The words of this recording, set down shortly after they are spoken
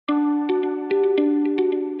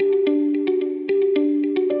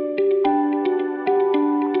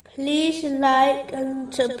like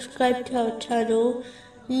and subscribe to our channel.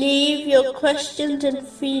 Leave your questions and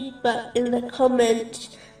feedback in the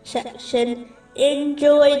comments section.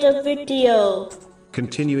 Enjoy the video.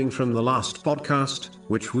 Continuing from the last podcast,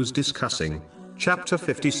 which was discussing chapter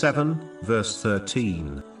 57, verse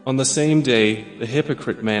 13. On the same day, the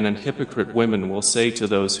hypocrite men and hypocrite women will say to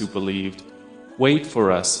those who believed, "Wait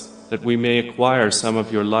for us, that we may acquire some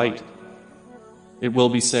of your light." It will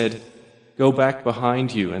be said, "Go back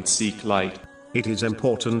behind you and seek light." It is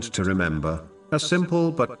important to remember a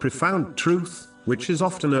simple but profound truth, which is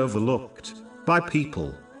often overlooked by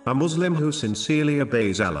people. A Muslim who sincerely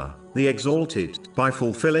obeys Allah, the Exalted, by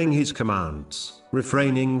fulfilling His commands,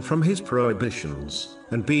 refraining from His prohibitions,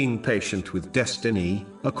 and being patient with destiny,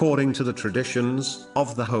 according to the traditions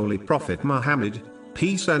of the Holy Prophet Muhammad,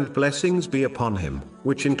 peace and blessings be upon him,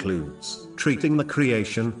 which includes treating the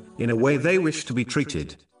creation in a way they wish to be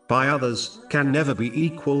treated by others, can never be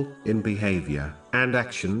equal in behavior and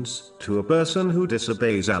actions to a person who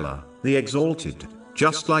disobeys Allah, the Exalted,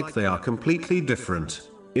 just like they are completely different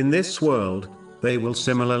in this world. They will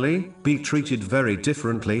similarly be treated very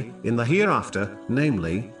differently in the hereafter,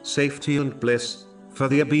 namely, safety and bliss for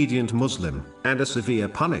the obedient Muslim, and a severe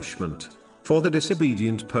punishment for the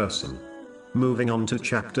disobedient person. Moving on to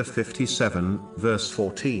chapter 57, verse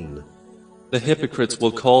 14. The hypocrites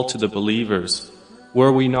will call to the believers,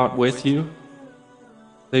 "Were we not with you?"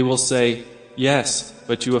 They will say, "Yes,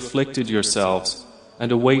 but you afflicted yourselves,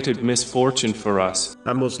 and awaited misfortune for us."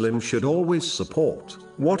 A Muslim should always support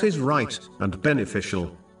what is right and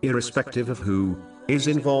beneficial, irrespective of who is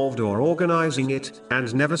involved or organizing it,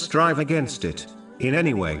 and never strive against it in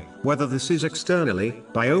any way, whether this is externally,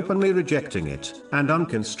 by openly rejecting it and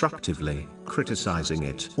unconstructively criticizing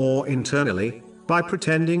it, or internally, by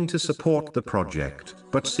pretending to support the project,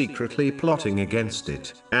 but secretly plotting against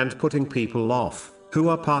it, and putting people off, who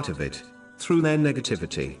are part of it, through their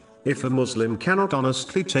negativity. If a Muslim cannot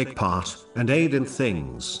honestly take part and aid in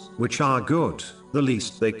things which are good, the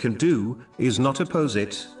least they can do is not oppose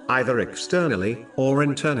it, either externally or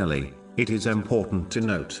internally. It is important to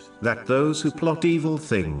note that those who plot evil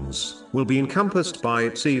things will be encompassed by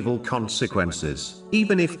its evil consequences,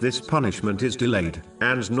 even if this punishment is delayed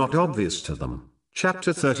and not obvious to them.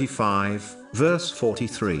 Chapter 35, verse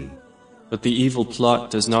 43. But the evil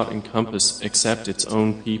plot does not encompass except its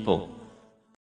own people.